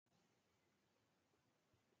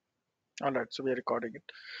All right, so we are recording it.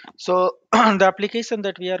 So the application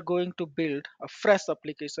that we are going to build, a fresh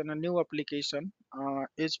application, a new application,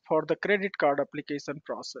 is for the credit card application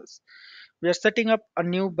process. We are setting up a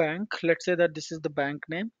new bank. Let's say that this is the bank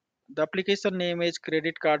name. The application name is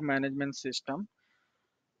Credit Card Management System.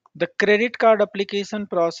 The credit card application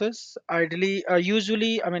process, ideally,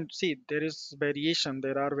 usually, I mean, see, there is variation.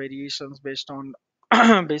 There are variations based on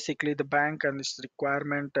basically the bank and its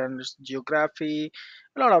requirement and its geography,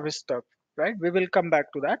 a lot of stuff, right? We will come back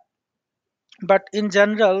to that. But in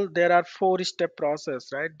general, there are four-step process,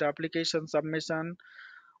 right? The application submission,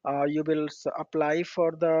 you will apply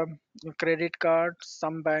for the credit card.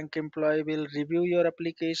 Some bank employee will review your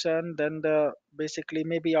application, then the basically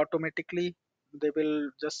maybe automatically they will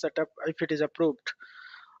just set up, if it is approved,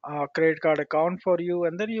 credit card account for you,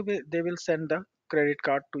 and then they will send the credit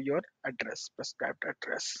card to your address, prescribed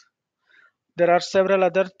address. There are several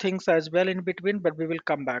other things as well in between, but we will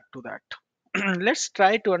come back to that. Let's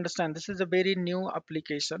try to understand. This is a very new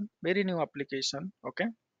application, very new application. Okay,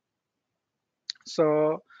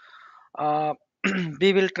 so uh,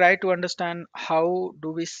 we will try to understand how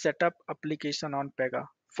do we set up application on Pega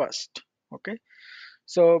first. Okay,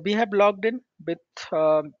 so we have logged in with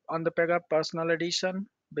on the Pega personal edition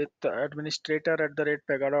with administrator at the rate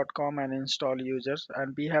pega.com and install users,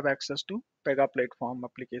 and we have access to Pega platform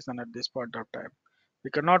application at this point of time.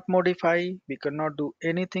 We cannot modify, we cannot do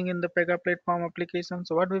anything in the Pega platform application.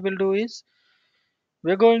 So what we will do is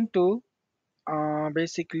we're going to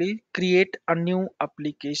basically create a new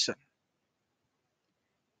application.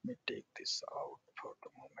 Let me take this out for the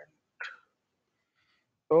moment.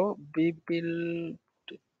 So we will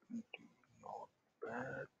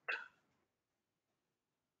notepad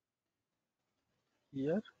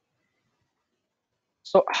here.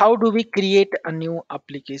 So how do we create a new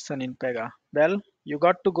application in Pega? Well, you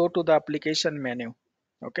got to go to the application menu.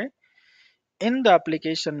 Okay. In the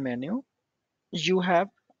application menu, you have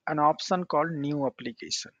an option called new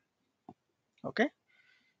application. Okay.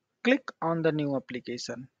 Click on the new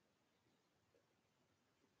application.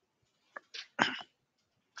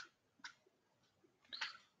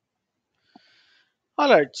 All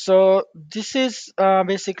right. So this is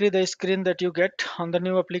basically the screen that you get on the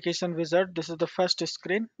new application wizard. This is the first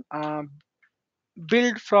screen.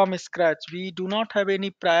 Build from scratch. We do not have any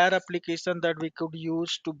prior application that we could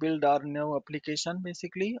use to build our new application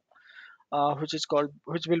basically,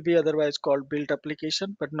 which will be otherwise called built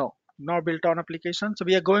application, but no, not built on application. So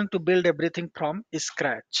we are going to build everything from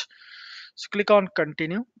scratch. So click on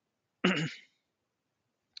continue.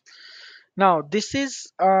 Now this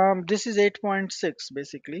is 8.6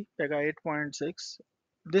 basically, Pega 8.6.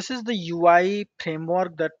 This is the UI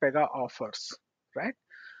framework that Pega offers, right?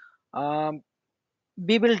 um,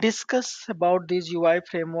 we will discuss about these UI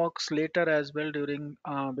frameworks later as well during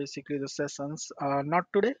basically the sessions. Not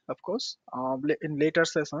today, of course, in later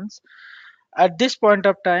sessions. At this point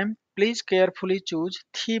of time, please carefully choose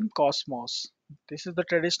Theme Cosmos. This is the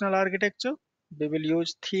traditional architecture. We will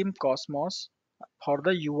use Theme Cosmos for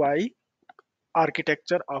the UI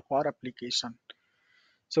architecture of our application.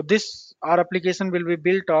 So this our application will be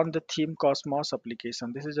built on the Theme Cosmos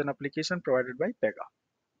application. This is an application provided by Pega.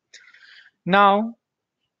 Now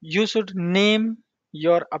you should name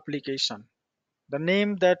your application. The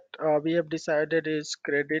name that we have decided is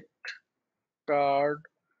Credit Card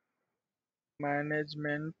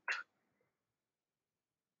Management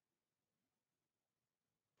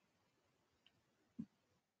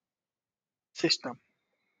System.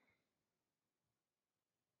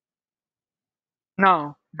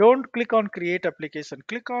 Now don't click on create application,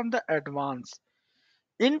 click on the advanced.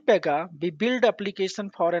 In Pega we build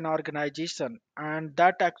application for an organization, and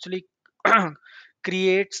that actually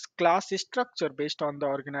creates class structure based on the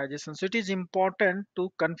organization. So it is important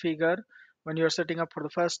to configure when you are setting up for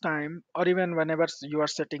the first time, or even whenever you are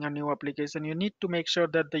setting a new application, you need to make sure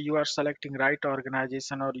that you are selecting right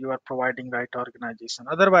organization or you are providing right organization.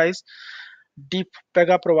 Otherwise,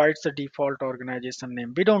 Pega provides a default organization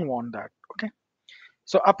name. We don't want that. Okay.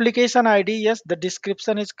 So application ID, yes, the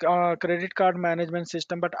description is credit card management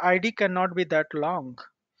system, but ID cannot be that long.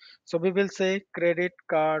 So we will say credit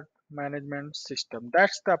card management system.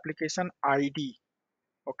 That's the application ID.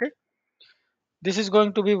 Okay. This is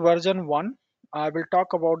going to be version 1. I will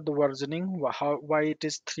talk about the versioning, why it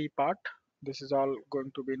is 3 part. This is all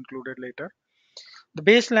going to be included later. The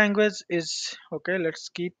base language is okay. Let's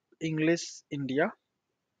keep English India.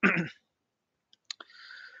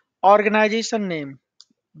 Organization name.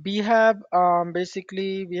 We have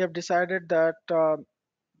basically we have decided that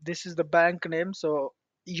this is the bank name. So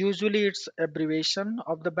usually it's abbreviation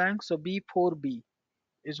of the bank. So B4B.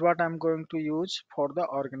 is what I'm going to use for the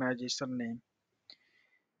organization name,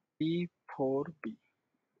 D4B.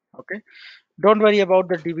 Okay, don't worry about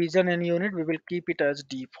the division and unit, we will keep it as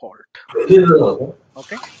default.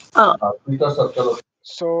 Okay, Uh,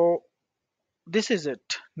 so this is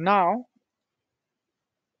it. Now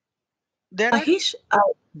there are Mahesh,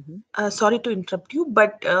 Mhm. sorry to interrupt you,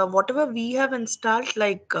 but whatever we have installed,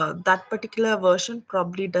 like that particular version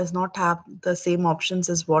probably does not have the same options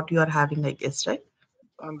as what you are having, I guess, right?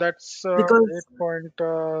 And that's 8 Because point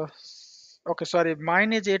okay, sorry,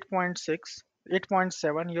 mine is 8.6,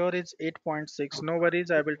 8.7, your is 8.6. No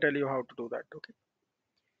worries, I will tell you how to do that. Okay,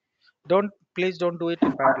 don't, please don't do it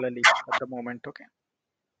in parallelly at the moment. Okay,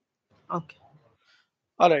 okay.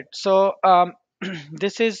 all right. So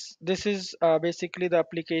this is basically the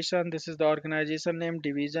application. This is the organization name,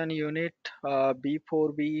 division, unit,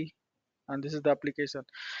 B4B, and this is the application.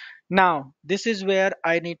 Now this is where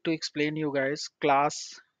I need to explain you guys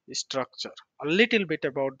class structure, a little bit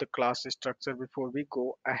about the class structure before we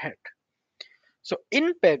go ahead. So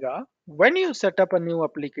in Pega, when you set up a new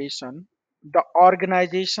application, the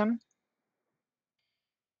organization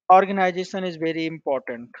is very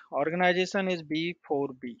important. Organization is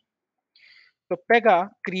B4B. So Pega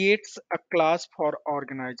creates a class for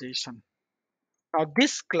organization. Now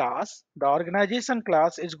this class, the organization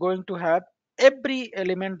class, is going to have every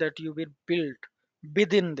element that you will build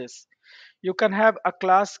within this. You can have a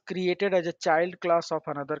class created as a child class of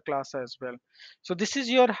another class as well. So this is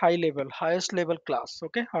your high level, highest level class.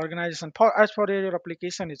 Okay, organization for as far as your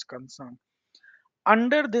application is concerned.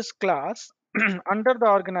 Under this class, under the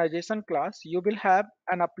organization class, you will have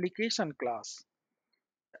an application class.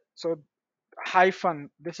 So hyphen,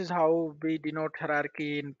 this is how we denote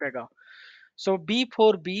hierarchy in Pega. So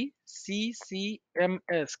B4B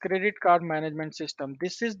CCMS, credit card management system,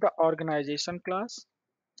 this is the organization class.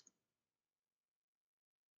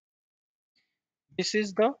 This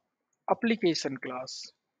is the application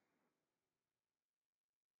class.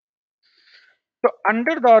 So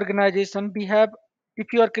under the organization, we have, if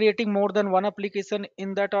you are creating more than one application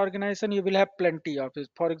in that organization, you will have plenty of it.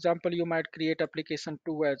 For example, you might create application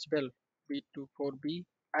 2 as well, B2 for B,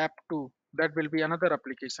 app 2. That will be another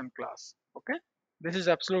application class. Okay, this is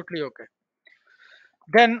absolutely okay.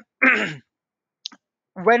 Then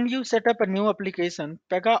when you set up a new application,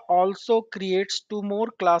 Pega also creates two more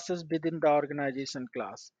classes within the organization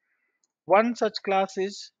class. One such class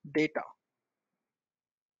is data.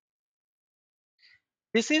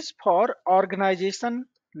 This is for organization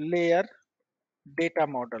layer data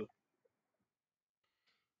model,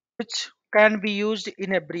 which can be used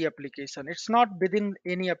in every application. It's not within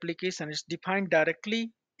any application, it's defined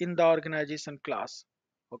directly in the organization class.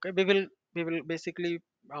 Okay, we will basically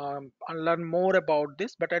learn more about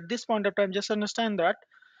this, but at this point of time, just understand that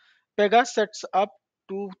Pega sets up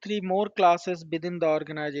two, three more classes within the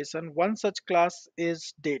organization. One such class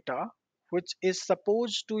is data, which is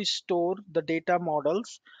supposed to store the data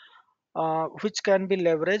models, which can be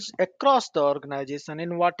leveraged across the organization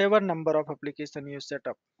in whatever number of application you set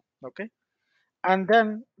up. Okay, and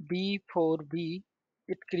then B4B,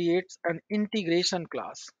 it creates an integration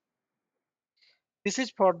class. This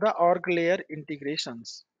is for the org layer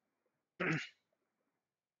integrations.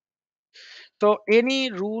 So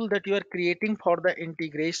any rule that you are creating for the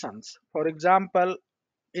integrations, for example,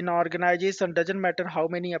 in organization, doesn't matter how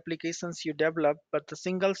many applications you develop, but the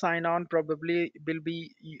single sign-on probably will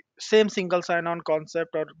be same single sign-on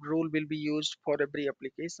concept or rule will be used for every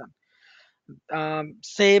application.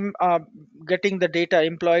 Same getting the data,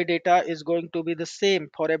 employee data is going to be the same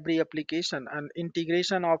for every application, and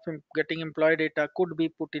integration of getting employee data could be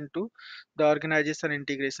put into the organization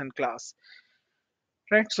integration class.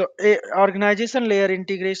 Right, so organization layer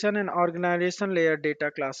integration and organization layer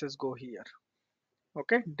data classes go here.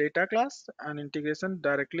 Okay, data class and integration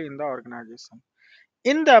directly in the organization.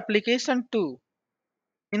 In the application 2,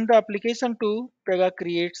 Pega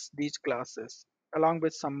creates these classes along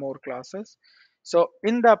with some more classes. So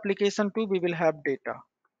in the application 2, we will have data.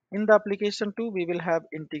 In the application 2, we will have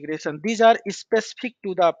integration. These are specific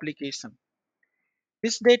to the application.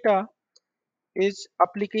 This data is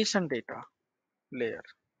application data layer.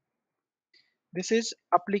 This is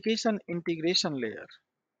application integration layer.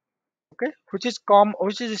 Okay, which is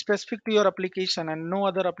specific to your application and no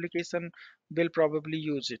other application will probably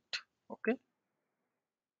use it. Okay,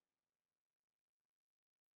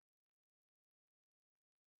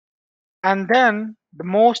 and then the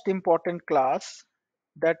most important class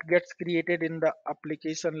that gets created in the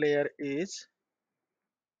application layer is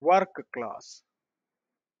work class.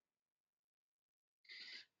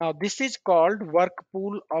 Now this is called work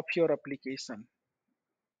pool of your application.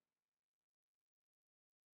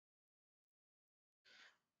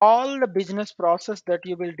 all the business process that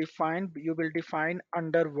you will define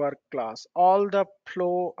under work class. All the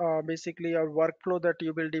flow, basically your workflow that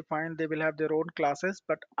you will define, they will have their own classes,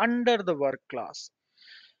 but under the work class.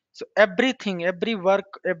 So everything, every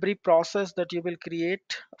work, every process that you will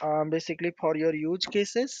create, basically for your use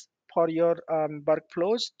cases, for your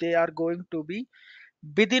workflows, they are going to be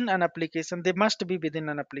within an application. They must be within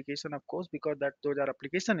an application, of course, because that those are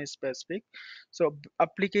application is specific. So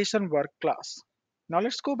application work class. Now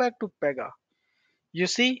let's go back to Pega. You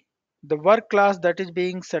see, the work class that is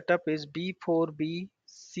being set up is B4B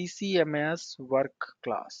CCMS work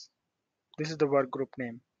class. This is the work group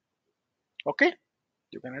name. Okay,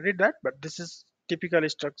 you can edit that, but this is typical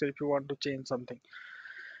structure if you want to change something.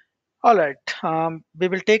 All right, we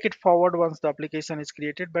will take it forward once the application is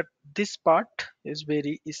created, but this part is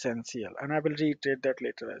very essential, and I will reiterate that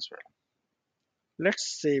later as well.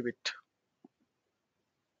 Let's save it.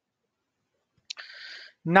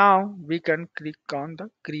 Now we can click on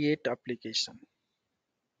the create application.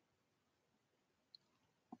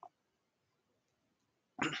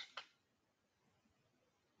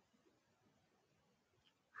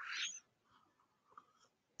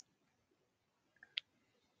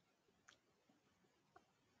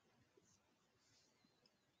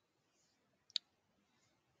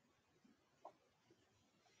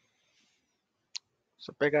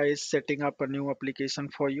 So Pega is setting up a new application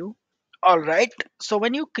for you. All right. So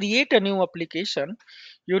when you create a new application,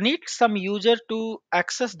 you need some user to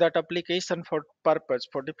access that application for purpose,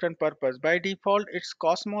 for different purpose. By default, it's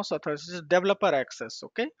Cosmos Author, this is developer access.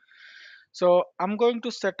 Okay. So I'm going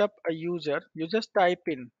to set up a user. You just type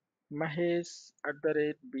in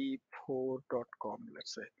mahesh@b4.com.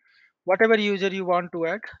 Let's say whatever user you want to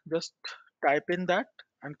add, just type in that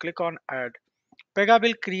and click on add. Pega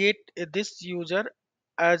will create this user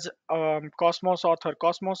as Cosmos Author.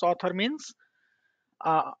 Cosmos Author means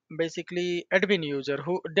basically admin user,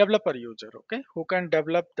 who developer user, okay, who can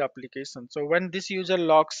develop the application. So when this user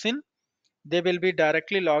logs in, they will be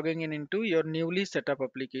directly logging in into your newly set up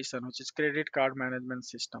application, which is credit card management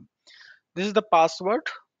system. This is the password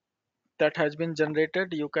that has been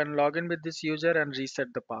generated. You can log in with this user and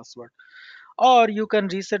reset the password, or you can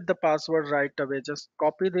reset the password right away. Just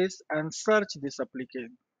copy this and search this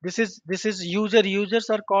application. This is users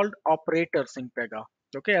are called operators in Pega,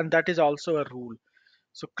 okay, and that is also a rule.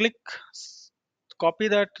 So click, copy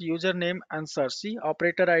that username and search. See,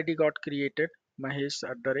 operator ID got created,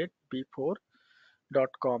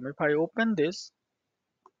 mahesh@b4.com. If I open this,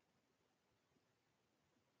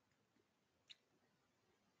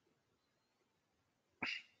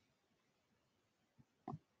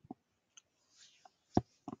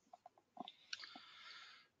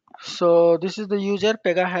 so this is the user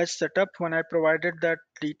Pega has set up. When I provided that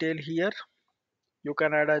detail here, you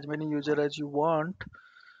can add as many user as you want.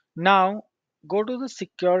 Now go to the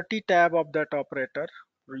security tab of that operator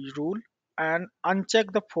rule and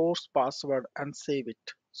uncheck the force password and save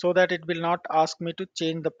it, so that it will not ask me to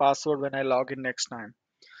change the password when I log in next time.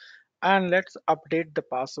 And let's update the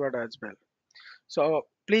password as well. So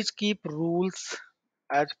please keep rules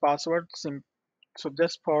as password. So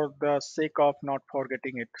just for the sake of not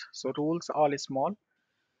forgetting it. So rules all small.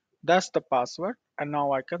 That's the password, and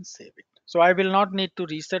now I can save it. So I will not need to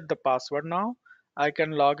reset the password now. I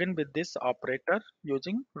can log in with this operator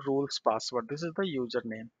using rules password. This is the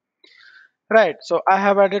username. Right. So I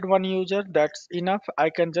have added one user. That's enough. I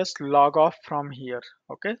can just log off from here.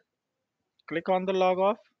 Okay. Click on the log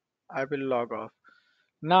off. I will log off.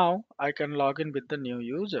 Now I can log in with the new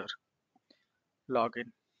user.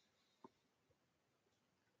 Login.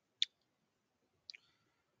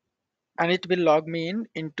 And it will log me in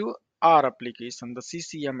into our application, the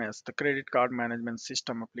CCMS, the credit card management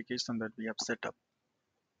system application that we have set up.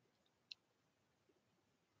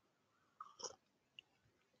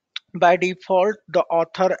 By default, the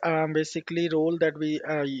author basically role that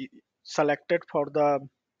we selected for the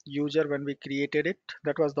user when we created it,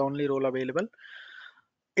 that was the only role available.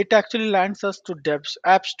 It actually lands us to Devs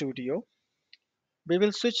App Studio. We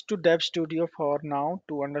will switch to Dev Studio for now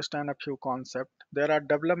to understand a few concepts. There are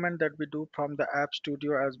development that we do from the App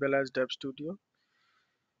Studio as well as Dev Studio.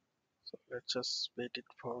 So let's just wait it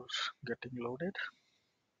for getting loaded.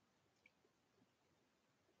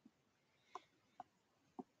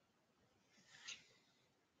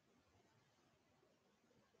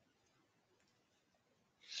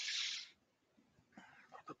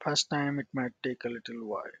 The first time it might take a little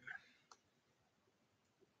while.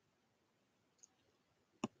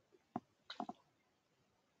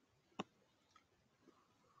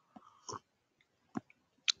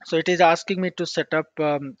 So it is asking me to set up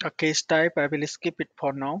a case type. I will skip it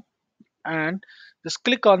for now. and just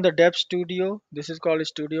click on the Dev Studio. This is called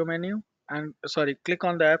Studio menu, and sorry, click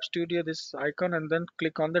on the App Studio, this icon, and then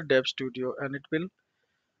click on the Dev Studio, and it will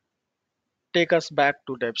take us back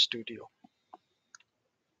to Dev Studio.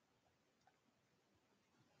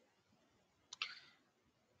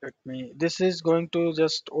 This is going to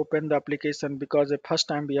just open the application because the first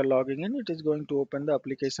time we are logging in, it is going to open the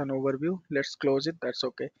application overview. Let's close it, that's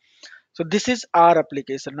okay. So this is our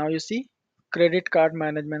application. Now you see credit card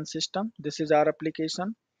management system. This is our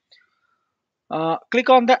application. Click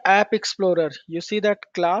on the app explorer. You see that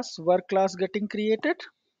class, work class getting created.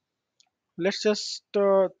 Let's just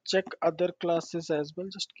check other classes as well.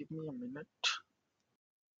 Just give me a minute.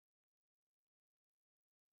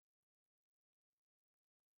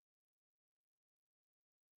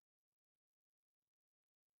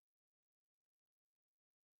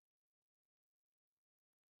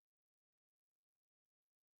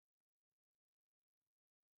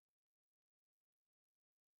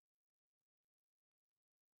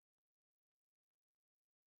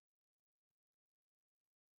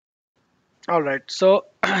 All right, so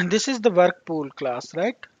this is the work pool class,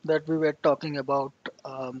 right? That we were talking about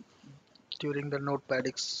during the notepad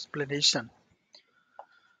explanation.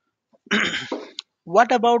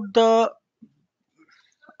 What about the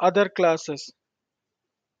other classes?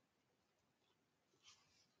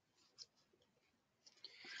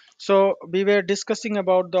 So we were discussing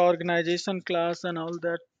about the organization class and all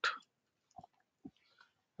that,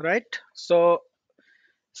 right? So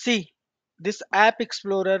see, this app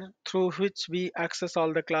explorer through which we access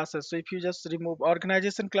all the classes. So if you just remove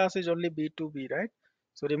organization class is only B2B, right?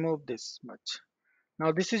 So remove this much.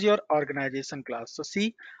 Now this is your organization class. So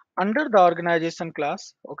see, under the organization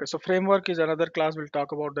class, okay, so framework is another class. We'll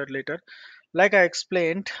talk about that later. Like I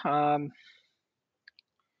explained,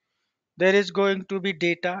 there is going to be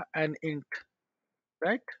data and int,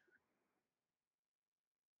 right?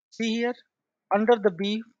 See here, under the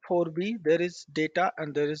B4B, there is data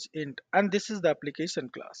and there is int, and this is the application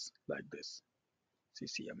class like this,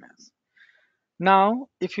 CCMS. Now,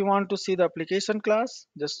 if you want to see the application class,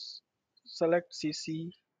 just select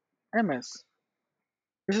CCMS.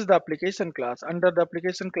 This is the application class. Under the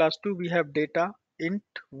application class 2, we have data, int,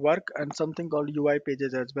 work, and something called UI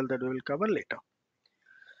pages as well that we will cover later.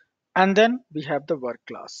 And then we have the work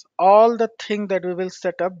class. All the thing that we will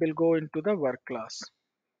set up will go into the work class.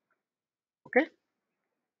 Okay,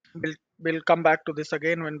 we'll come back to this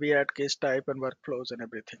again when we add case type and workflows and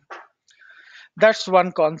everything. That's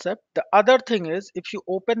one concept. The other thing is if you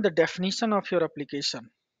open the definition of your application.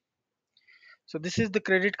 So this is the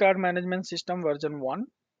credit card management system version 1.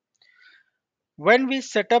 When we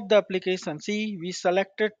set up the application, see, we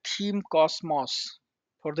selected theme Cosmos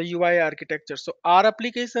for the UI architecture. So our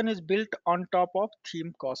application is built on top of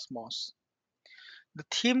theme Cosmos. The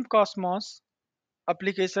theme Cosmos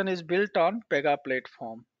application is built on Pega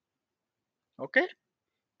platform. Okay,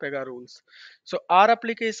 Pega rules. So our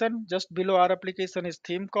application, just below our application is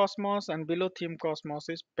theme Cosmos, and below theme Cosmos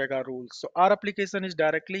is Pega rules. So our application is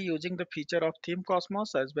directly using the feature of theme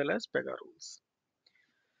Cosmos as well as Pega rules.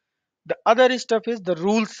 The other stuff is the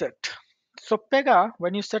rule set. So Pega,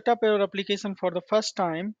 when you set up your application for the first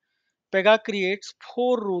time, Pega creates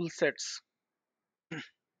 4 rule sets. 2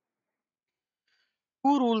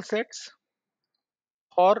 rule sets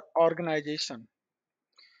for organization,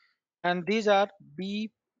 and these are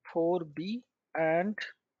B4B and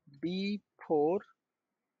B4B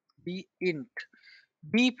int.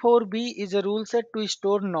 B4B is a rule set to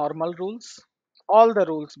store normal rules, all the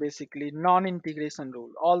rules basically, non-integration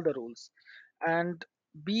rule, all the rules. And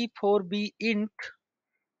B4B int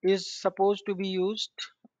is supposed to be used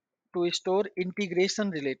to store integration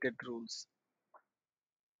related rules.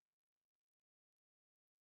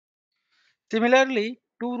 Similarly,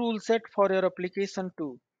 2 rule set for your application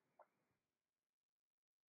too.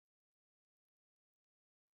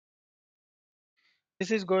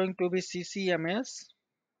 This is going to be CCMS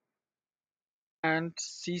and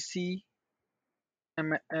CCMS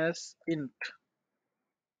int.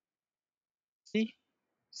 See,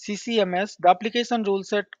 CCMS, the application rule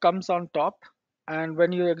set comes on top, and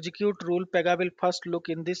when you execute rule, Pega will first look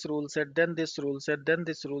in this rule set, then this rule set, then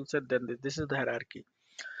this rule set, then this. This is the hierarchy.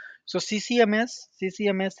 So CCMS,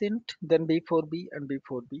 CCMS int, then B4B and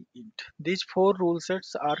B4B int. These 4 rule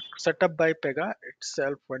sets are set up by Pega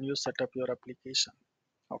itself when you set up your application.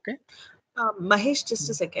 Okay. Mahesh, just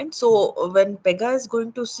a second. So when Pega is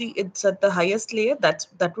going to see it's at the highest layer, that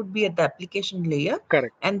would be at the application layer,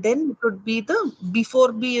 Correct. and then it would be the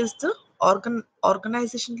before B is the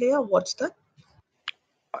organization layer. What's that?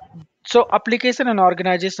 So application and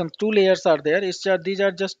organization, two layers are there. It's just, these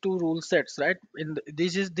are just two rule sets, right?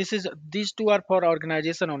 This is these two are for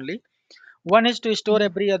organization only. One is to store Mhm.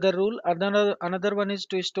 every other rule. Another one is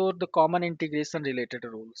to store the common integration related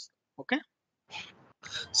rules. Okay.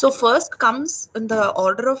 So first comes in the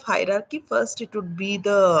order of hierarchy. First, it would be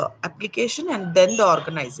the application and then the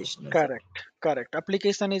organization, is it? Correct, correct.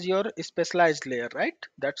 Application is your specialized layer, right?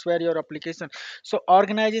 That's where your application. So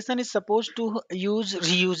organization is supposed to use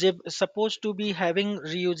reusable, supposed to be having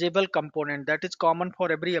reusable component that is common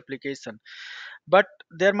for every application. But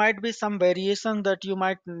there might be some variation that you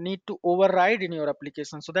might need to override in your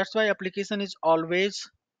application. So that's why application is always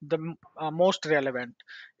the most relevant.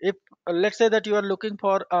 If let's say that you are looking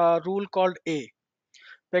for a rule called A,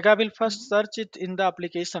 Pega will first search it in the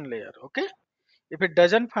application layer. Okay, if it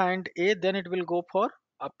doesn't find A, then it will go for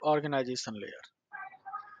organization layer.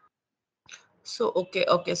 So,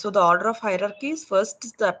 okay. So the order of hierarchy is first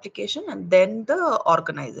is the application and then the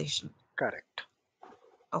organization. Correct.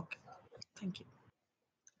 Okay, thank you.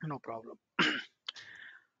 No problem.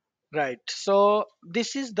 Right. So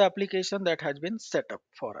this is the application that has been set up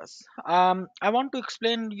for us. I want to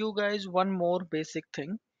explain you guys one more basic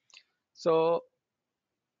thing. So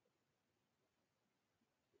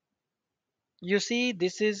you see,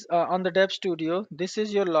 this is on the Dev Studio. This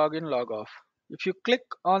is your login, log off. If you click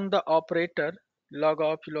on the operator, log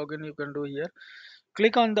off, login, you can do here.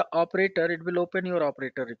 Click on the operator, it will open your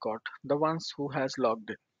operator record, the ones who has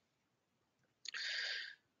logged in.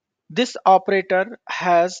 This operator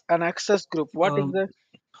has an access group. What is Um, the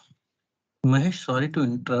Mahesh, sorry to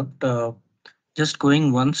interrupt. Just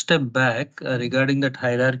going one step back regarding that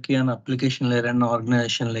hierarchy and application layer and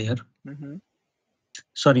organization layer. Mhm.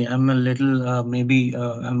 Sorry, I'm a little maybe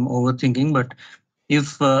I'm overthinking, but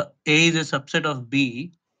if A is a subset of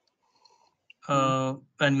B, Mm.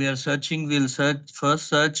 when we are searching, we'll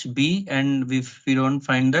search B, and if we don't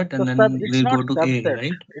find that, So and then it's we'll not go to A, subset.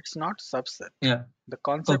 right? It's not subset. Yeah. The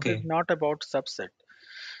concept is Okay. not about subset.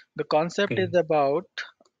 The concept Okay. is about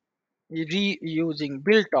reusing,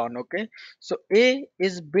 built on. Okay. So A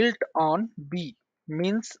is built on B,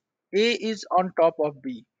 means A is on top of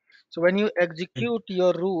B. So when you Right. execute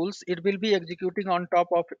your rules, it will be executing on top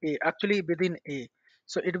of A, actually within A.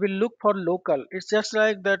 So it will look for local. It's just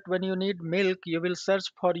like that when you need milk, you will search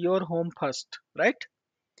for your home first, right?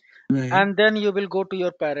 Right. And then you will go to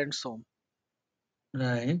your parents' home.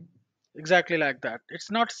 Right. Exactly like that.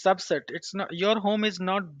 It's not subset. It's not, your home is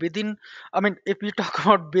not within. I mean, if you talk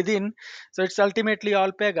about within, so it's ultimately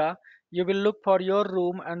all Pega. You will look for your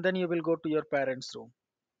room and then you will go to your parents' room.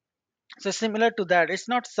 So similar to that, it's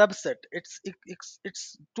not subset.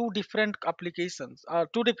 It's two different applications,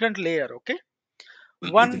 two different layer. Okay,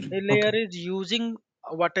 one layer Okay. is using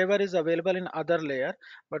whatever is available in other layer,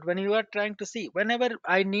 but when you are trying to see, whenever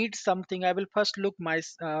I need something, I will first look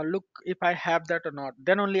if I have that or not,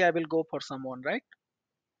 then only I will go for someone, right,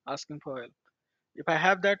 asking for help. If I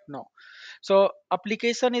have that, no. So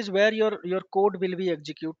application is where your code will be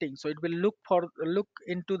executing, so it will look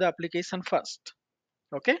into the application first.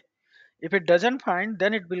 Okay, if it doesn't find,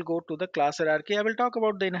 then it will go to the class hierarchy. I will talk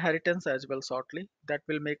about the inheritance as well shortly. That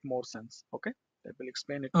will make more sense. Okay, that will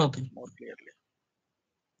explain it Okay. more clearly.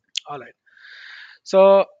 All right.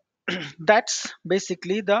 So that's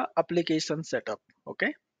basically the application setup.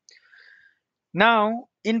 Okay. Now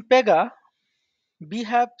in Pega, we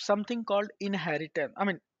have something called inheritance. I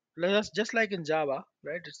mean, just like in Java,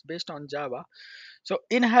 right? It's based on Java. So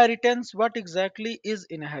inheritance, what exactly is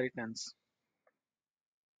inheritance?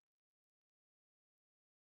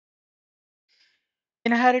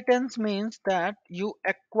 Inheritance means that you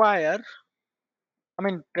acquire. I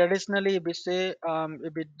mean, traditionally, if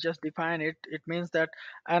we just define it, it means that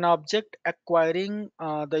an object acquiring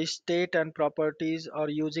the state and properties or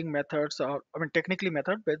using methods, or I mean, technically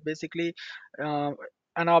method, but basically uh,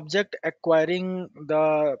 an object acquiring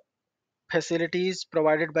the facilities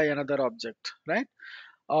provided by another object, right?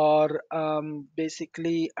 Or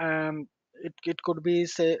basically, it could be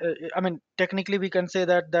say, I mean, technically, we can say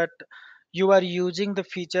that you are using the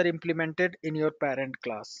feature implemented in your parent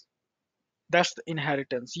class. That's the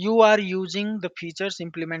inheritance. You are using the features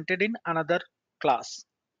implemented in another class.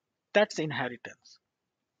 That's inheritance.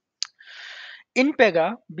 In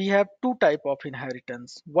Pega, we have two type of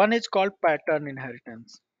inheritance. One is called pattern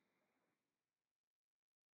inheritance,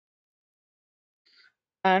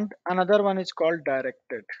 and another one is called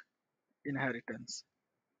directed inheritance.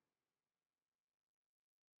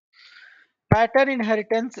 Pattern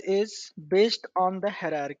inheritance is based on the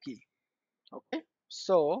hierarchy. Okay,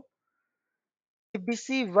 so if we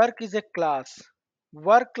see work is a class,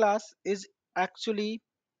 work class is actually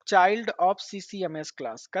child of CCMS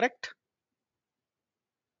class, correct?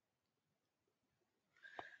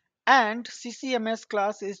 And CCMS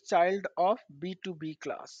class is child of B2B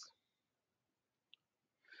class.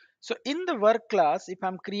 So in the work class, if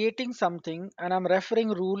I'm creating something and I'm referring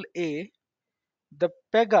rule A, the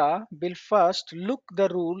Pega will first look the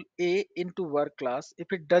rule A into work class. If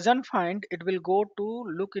it doesn't find, it will go to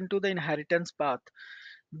look into the inheritance path.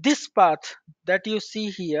 This path that you see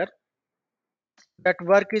here, that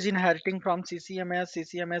work is inheriting from CCMS,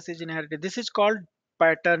 CCMS is inherited. This is called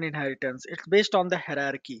pattern inheritance. It's based on the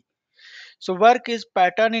hierarchy. So work is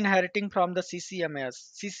pattern inheriting from the CCMS.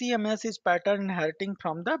 CCMS is pattern inheriting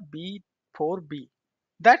from the B4B.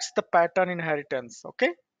 That's the pattern inheritance. Okay.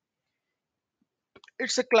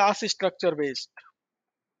 It's a class structure based.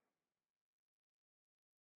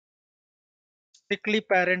 Strictly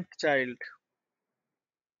parent child.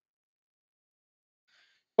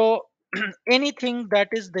 So anything that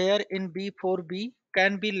is there in B4B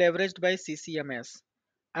can be leveraged by CCMS,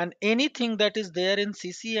 and anything that is there in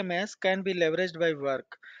CCMS can be leveraged by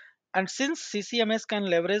work. And since CCMS can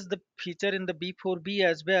leverage the feature in the B4B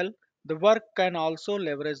as well, the work can also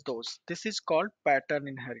leverage those. This is called pattern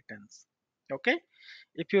inheritance. Okay.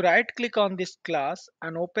 If you right click on this class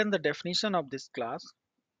and open the definition of this class,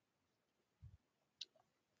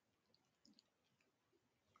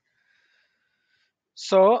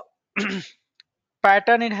 so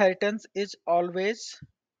pattern inheritance is always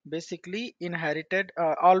basically inherited,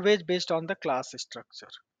 always based on the class structure.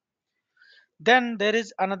 Then there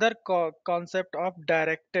is another concept of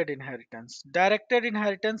directed inheritance. Directed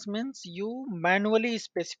inheritance means you manually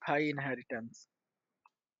specify inheritance,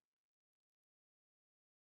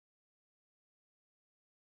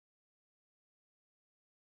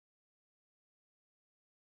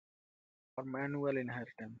 or manual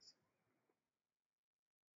inheritance.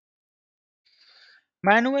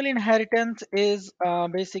 Manual inheritance is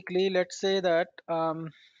basically, let's say that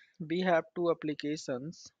we have two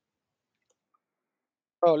applications.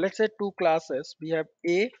 Oh, let's say two classes. We have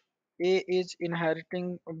A is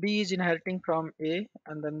inheriting, B is inheriting from A,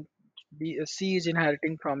 and then C is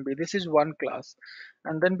inheriting from B. This is one class.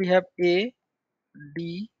 And then we have A,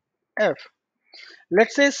 D, F.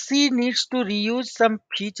 Let's say C needs to reuse some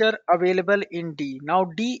feature available in D. Now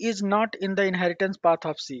D is not in the inheritance path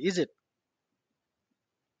of C, is it?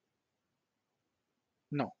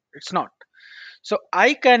 No, it's not. So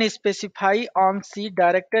I can specify on C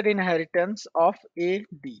directed inheritance of A,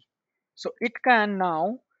 D. So it can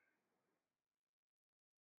now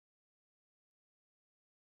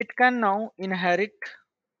inherit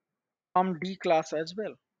from D class as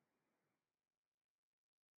well.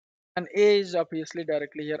 And A is obviously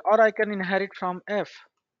directly here, or I can inherit from F,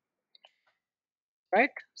 right?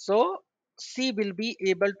 So C will be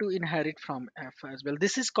able to inherit from F as well.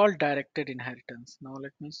 This is called directed inheritance. Now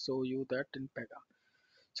let me show you that in Pega.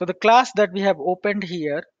 So the class that we have opened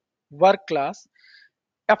here, work class,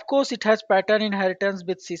 of course it has pattern inheritance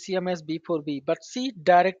with CCMS B4B, but see,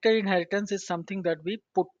 directed inheritance is something that we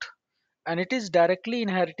put, and it is directly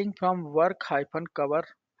inheriting from work hyphen cover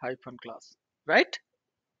hyphen class, right?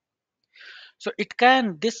 So it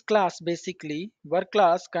can, this class basically, work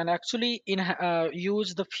class can actually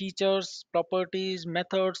use the features, properties,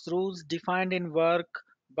 methods, rules defined in work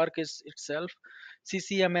is itself,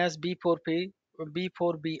 CCMS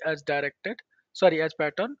B4B as directed, sorry, as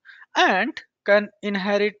pattern, and can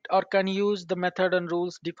inherit or can use the method and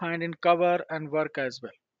rules defined in cover and work as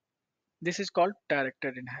well. This is called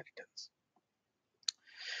directed inheritance.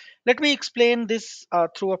 Let me explain this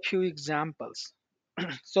through a few examples.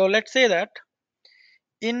 So let's say that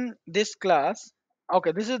in this class,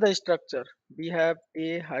 okay, this is the structure. We have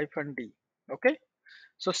A hyphen D. Okay,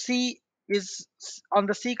 so C is on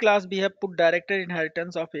the C class, we have put directed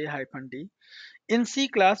inheritance of A hyphen D. In C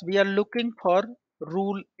class, we are looking for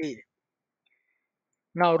rule A.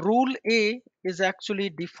 Now rule A is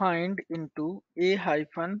actually defined into A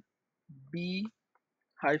hyphen B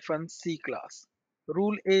hyphen C class.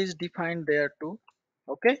 Rule A is defined there too.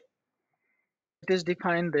 Okay, it is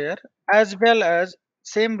defined there, as well as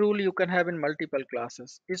same rule you can have in multiple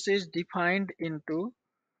classes. This is defined into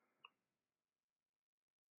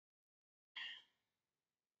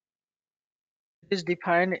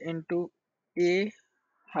A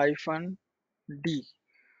hyphen D.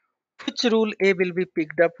 Which rule A will be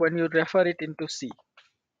picked up when you refer it into C?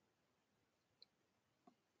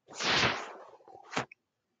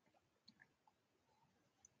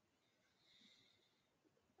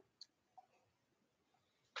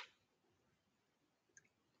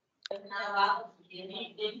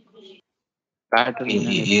 Pattern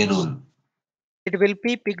inheritance. It will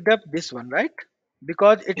be picked up this one, right?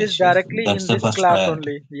 because it is Yes, yes. directly That's in the this first class priority.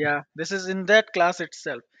 only. Yeah, this is in that class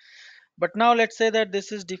itself. But now let's say that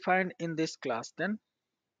this is defined in this class, then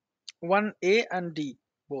 1A and D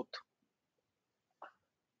both.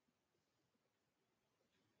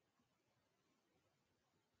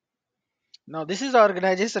 Now this is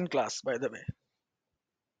organization class, by the way,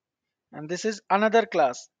 and this is another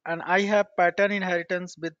class, and I have pattern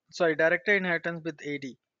inheritance with, sorry, director inheritance with AD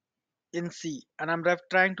in C, and I'm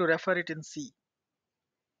trying to refer it in C.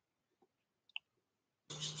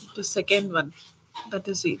 The second one, that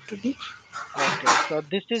is A to D. Okay, so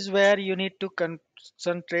this is where you need to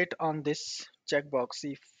concentrate on this checkbox.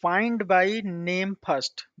 See, find by name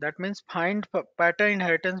first. That means find pattern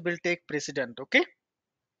inheritance will take precedent. Okay,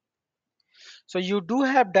 so you do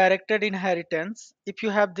have directed inheritance if you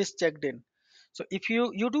have this checked in. So if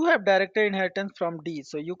you do have directed inheritance from D,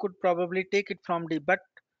 so you could probably take it from D, but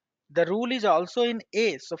the rule is also in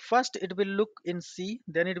A. So first it will look in C,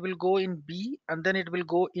 then it will go in B, and then it will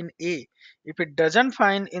go in A. If it doesn't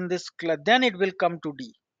find in this class, then it will come to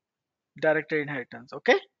D, directed inheritance.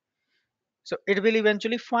 Okay, so it will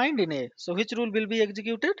eventually find in A. So which rule will be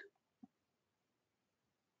executed?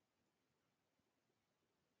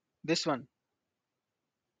 This one,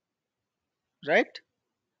 right?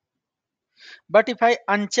 But if I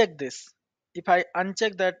uncheck this, if I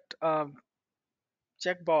uncheck that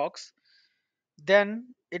checkbox, then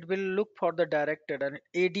it will look for the directed and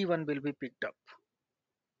AD1 will be picked up.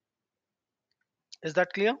 Is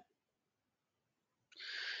that clear?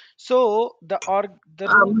 So the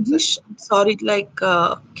rules. Manish, sorry, like,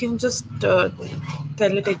 can you just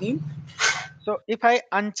tell it again? So if I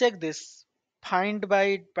uncheck this find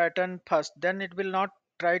by pattern first, then it will not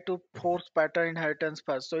try to force pattern inheritance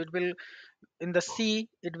first. So it will, in the C,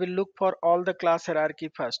 it will look for all the class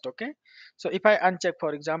hierarchy first. Okay, so if I uncheck,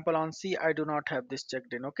 for example, on C, I do not have this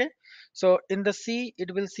checked in. Okay, so in the C,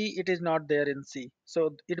 it will see it is not there in C,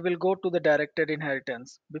 so it will go to the directed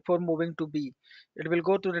inheritance before moving to B. It will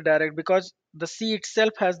go to the direct, because the C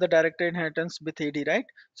itself has the directed inheritance with AD, right?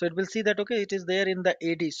 So it will see that okay, it is there in the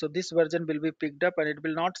AD, so this version will be picked up and it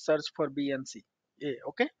will not search for B and C. A,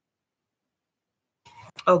 okay.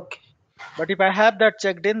 Okay, But if I have that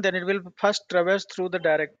checked in, then it will first traverse through the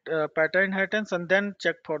direct pattern inheritance and then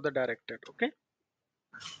check for the directed. Okay,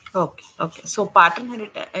 okay, okay. So pattern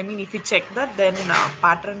inheritance, I mean, if you check that, then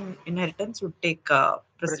pattern inheritance would take precedent,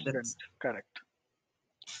 precedence. correct.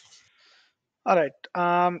 All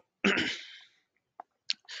right.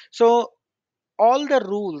 So all the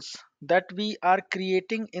rules that we are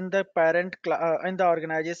creating in the in the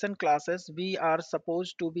organization classes, we are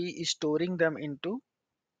supposed to be storing them into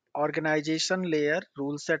organization layer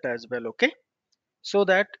rule set as well. Okay, so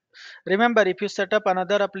that, remember, if you set up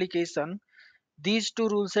another application, these two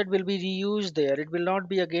rule set will be reused there. It will not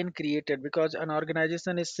be again created because an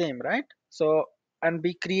organization is same, right? So, and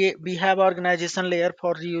we have organization layer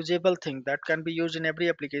for reusable thing that can be used in every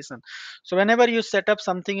application. So whenever you set up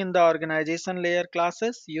something in the organization layer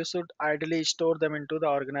classes, you should ideally store them into the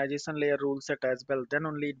organization layer rule set as well, then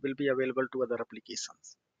only it will be available to other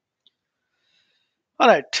applications. All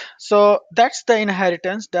right, so that's the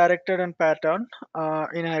inheritance, directed and pattern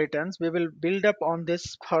inheritance. We will build up on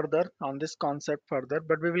this further, on this concept further,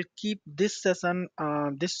 but we will keep this session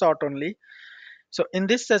this short only. So in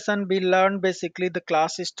this session, we learned basically the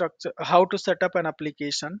class structure, how to set up an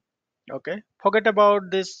application. Okay, forget about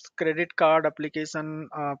this credit card application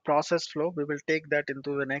process flow. We will take that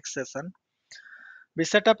into the next session. We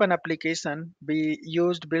set up an application, we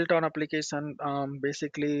used built on application,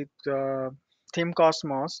 basically theme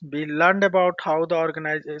cosmos. We learned about how the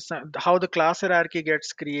organization, how the class hierarchy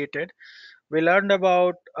gets created. We learned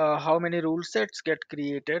about how many rule sets get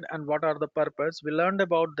created and what are the purpose. We learned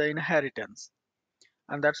about the inheritance,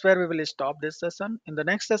 and that's where we will stop this session. In the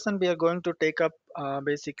next session, we are going to take up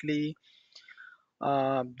basically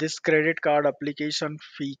this credit card application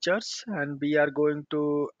features, and we are going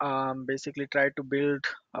to basically try to build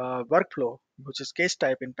a workflow which is case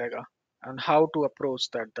type in Pega, and how to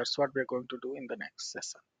approach that. That's what we're going to do in the next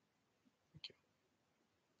session.